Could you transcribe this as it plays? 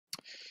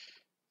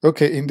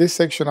Okay, in this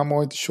section, I'm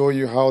going to show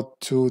you how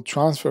to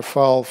transfer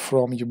file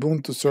from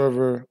Ubuntu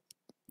Server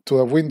to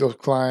a Windows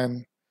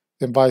client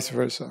and vice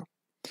versa.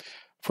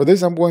 For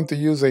this, I'm going to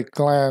use a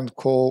client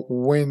called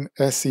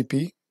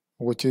Winscp,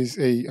 which is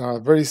a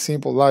very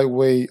simple,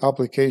 lightweight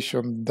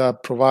application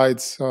that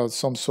provides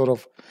some sort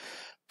of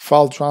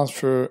file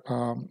transfer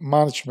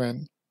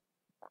management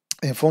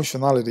and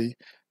functionality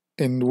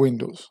in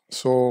Windows.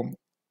 So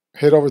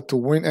head over to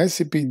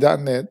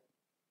winscp.net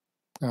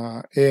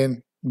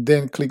and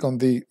then click on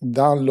the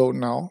download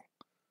now.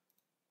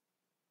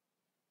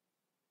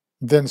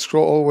 Then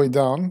scroll all the way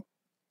down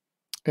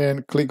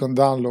and click on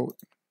download.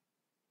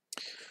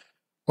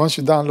 Once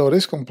your download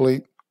is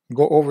complete,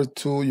 go over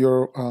to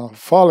your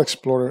file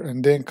explorer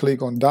and then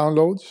click on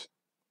downloads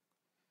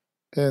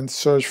and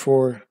search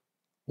for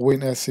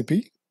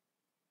Winscp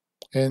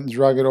and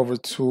drag it over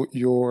to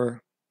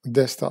your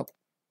desktop.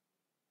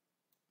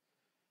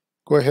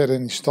 Go ahead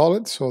and install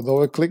it. So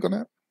double click on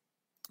it,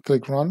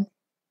 click run,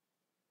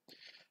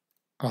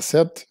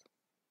 accept,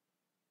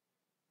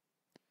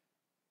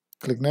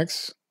 click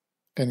next,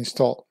 and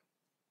install.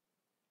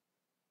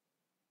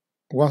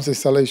 Once the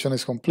installation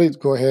is complete,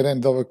 go ahead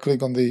and double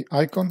click on the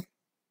icon.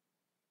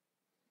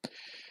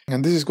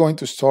 And this is going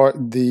to start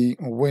the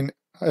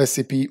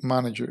Winscp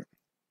manager.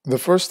 The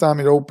first time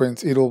it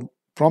opens, it'll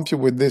prompt you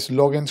with this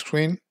login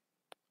screen.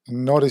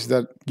 Notice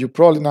that you're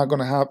probably not going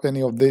to have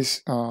any of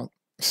these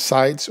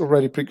sites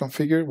already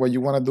pre-configured. What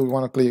you want to do, you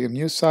want to click a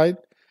new site,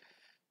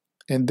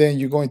 and then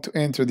you're going to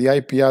enter the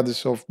IP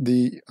address of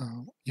the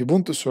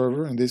Ubuntu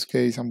server. In this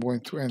case, I'm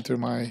going to enter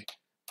my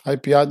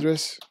IP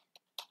address,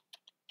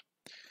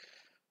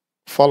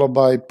 followed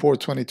by port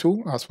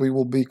 22, as we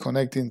will be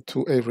connecting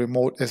to a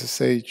remote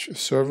SSH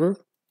server,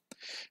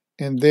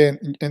 and then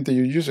enter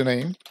your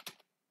username,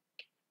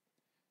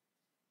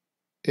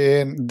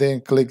 and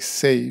then click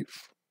save.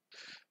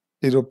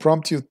 It'll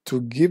prompt you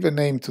to give a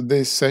name to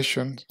this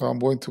session. So I'm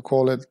going to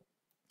call it,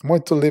 I'm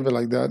going to leave it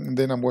like that, and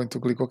then I'm going to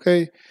click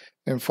OK.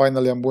 And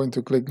finally, I'm going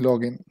to click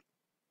login.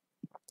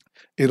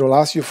 It'll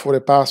ask you for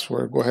a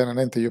password. Go ahead and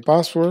enter your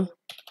password.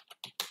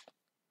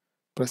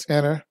 Press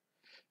enter.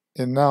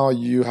 And now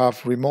you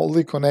have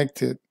remotely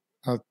connected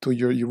to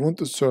your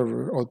Ubuntu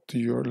server or to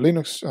your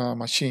Linux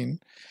machine.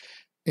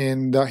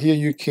 And here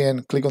you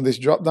can click on this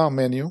drop-down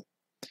menu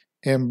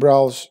and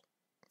browse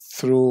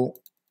through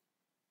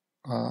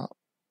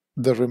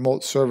the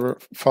remote server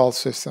file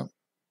system.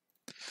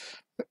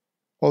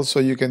 Also,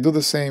 you can do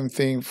the same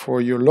thing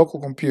for your local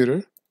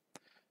computer.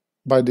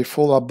 By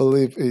default, I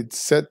believe it's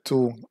set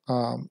to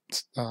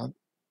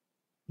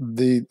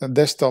the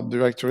desktop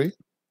directory.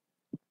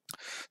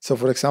 So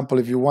for example,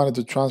 if you wanted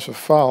to transfer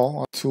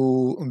file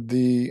to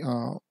the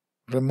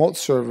remote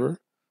server,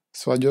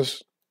 so I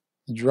just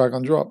drag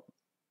and drop,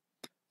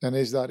 and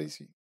it's that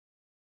easy.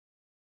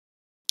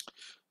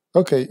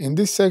 Okay, in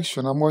this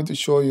section, I'm going to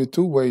show you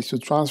two ways to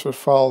transfer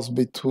files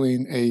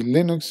between a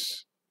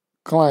Linux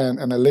client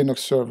and a Linux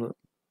server.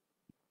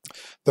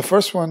 The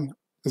first one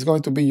is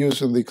going to be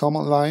using the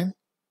command line.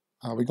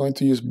 We're going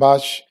to use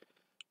bash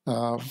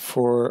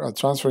for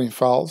transferring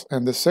files.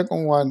 And the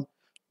second one,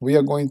 we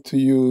are going to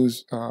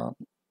use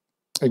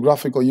a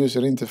graphical user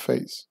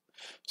interface.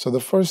 So the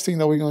first thing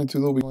that we're going to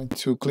do, we're going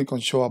to click on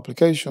show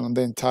application and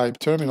then type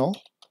terminal,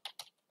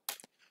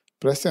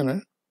 press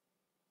enter.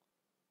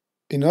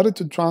 In order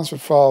to transfer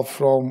file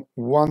from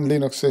one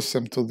Linux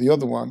system to the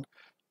other one,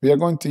 we are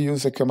going to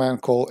use a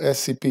command called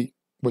SCP,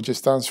 which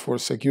stands for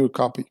secure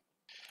copy.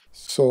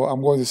 So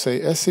I'm going to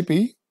say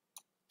SCP,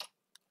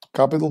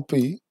 capital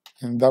P,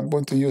 and I'm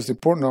going to use the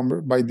port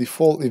number. By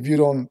default, if you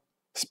don't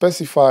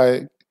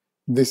specify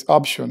this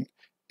option,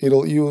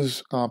 it'll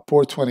use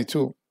port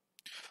 22.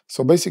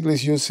 So basically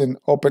it's using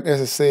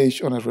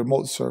OpenSSH on a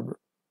remote server.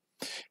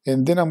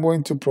 And then I'm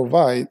going to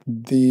provide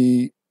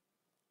the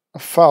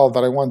file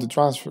that I want to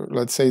transfer.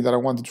 Let's say that I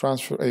want to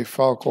transfer a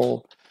file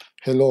called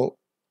hello.txt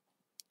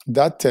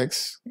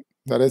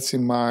that is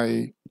in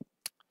my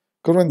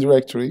current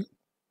directory.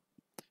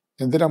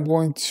 And then I'm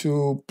going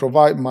to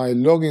provide my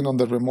login on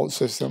the remote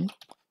system.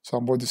 So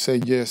I'm going to say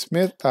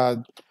jsmith at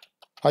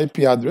IP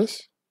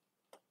address,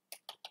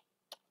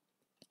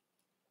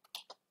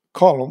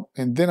 column,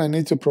 and then I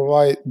need to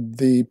provide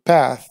the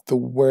path to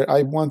where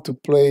I want to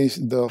place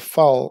the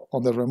file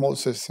on the remote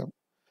system.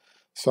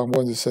 So I'm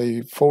going to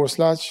say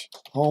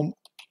 /home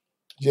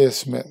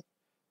jsmith.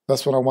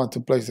 That's what I want to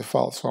place the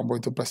file. So I'm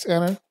going to press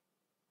enter.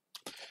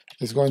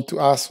 It's going to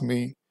ask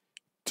me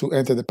to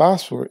enter the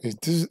password. If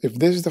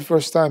this is the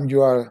first time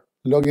you are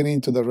logging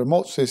into the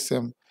remote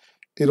system,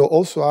 it'll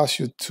also ask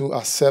you to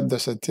accept the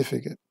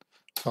certificate.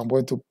 So I'm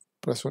going to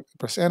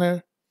press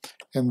enter,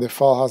 and the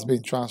file has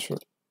been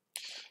transferred.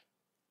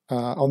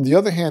 On the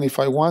other hand, if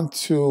I want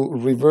to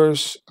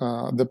reverse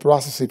the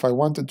process, if I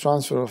want to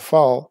transfer a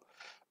file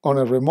on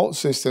a remote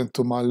system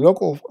to my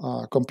local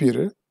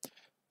computer,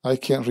 I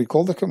can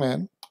recall the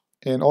command,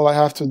 and all I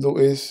have to do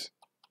is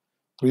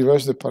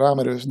reverse the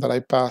parameters that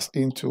I passed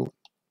into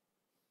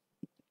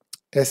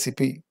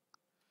SCP.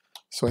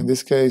 So in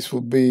this case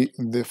would be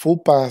the full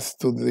path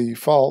to the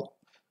file,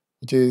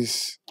 which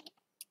is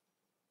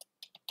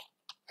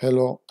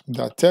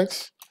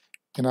hello.txt,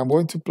 and I'm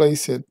going to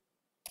place it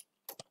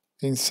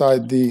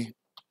inside the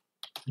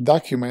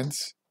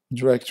documents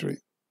directory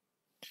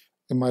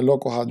in my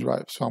local hard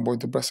drive. So I'm going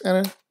to press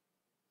enter,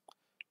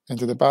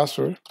 enter the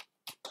password,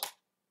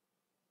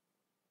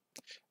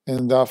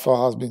 and that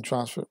file has been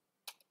transferred.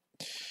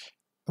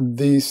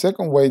 The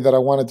second way that I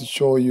wanted to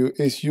show you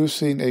is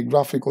using a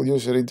graphical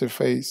user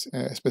interface,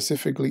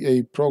 specifically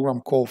a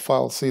program called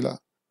Filezilla.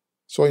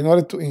 So in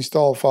order to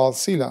install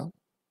Filezilla,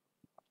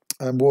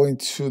 I'm going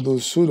to do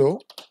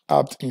sudo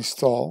apt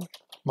install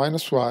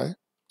 -y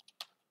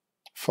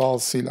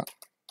Filezilla,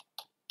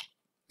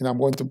 and I'm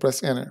going to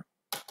press enter,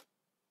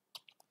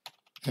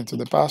 enter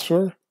the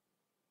password.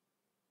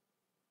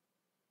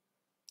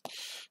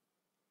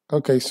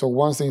 Okay, so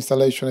once the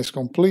installation is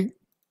complete,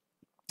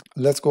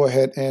 let's go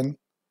ahead and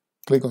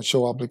click on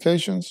Show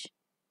Applications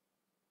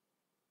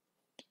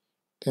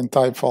and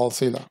type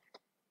Filezilla.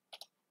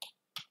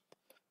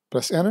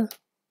 Press enter,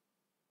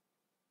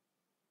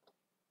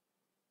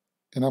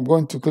 and I'm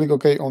going to click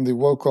OK on the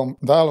Welcome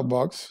dialog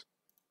box.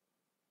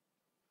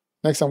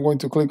 Next, I'm going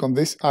to click on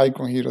this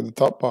icon here at the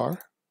top bar,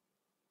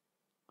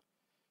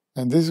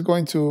 and this is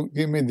going to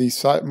give me the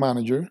site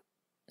manager.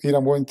 Here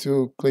I'm going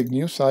to click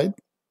New Site.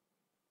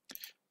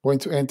 I'm going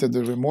to enter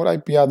the remote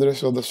IP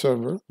address of the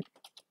server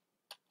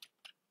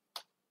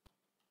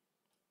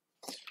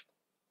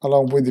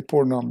along with the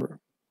port number.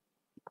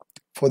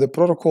 For the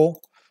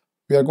protocol,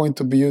 we are going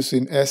to be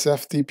using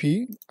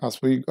SFTP, as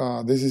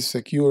this is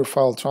Secure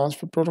File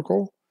Transfer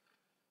Protocol.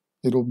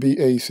 It will be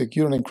a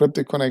secure and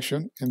encrypted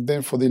connection. And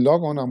then for the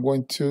logon, I'm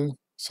going to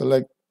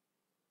select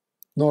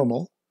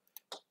normal.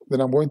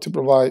 Then I'm going to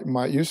provide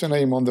my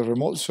username on the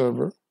remote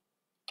server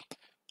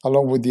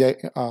along with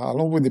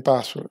the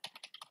password.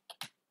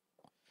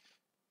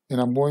 And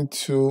I'm going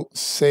to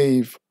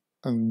save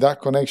that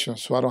connection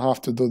so I don't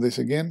have to do this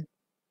again.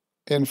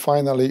 And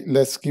finally,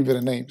 let's give it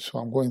a name. So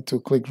I'm going to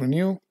click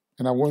Renew,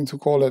 and I'm going to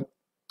call it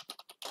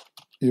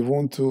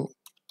Ubuntu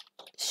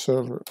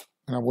Server,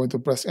 and I'm going to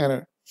press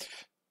enter.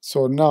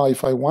 So now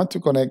if I want to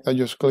connect, I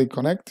just click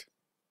Connect.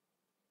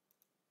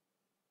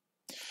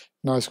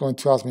 Now it's going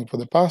to ask me for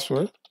the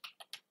password.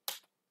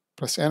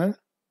 Press enter.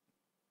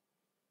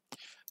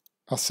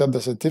 Accept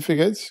the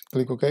certificates,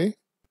 click OK.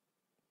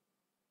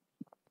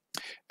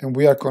 And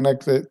we are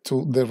connected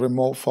to the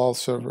remote file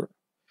server.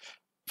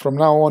 From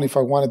now on, if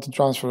I wanted to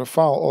transfer a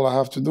file, all I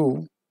have to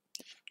do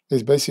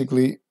is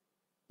basically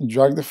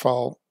drag the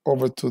file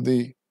over to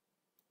the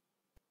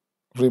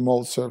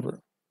remote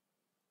server.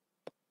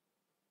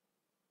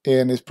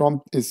 And it's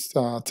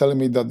telling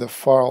me that the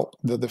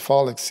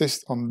file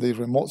exists on the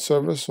remote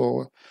server.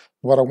 So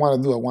what I want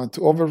to do, I want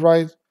to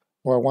overwrite,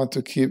 or I want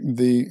to keep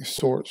the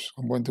source.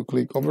 I'm going to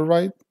click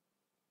overwrite.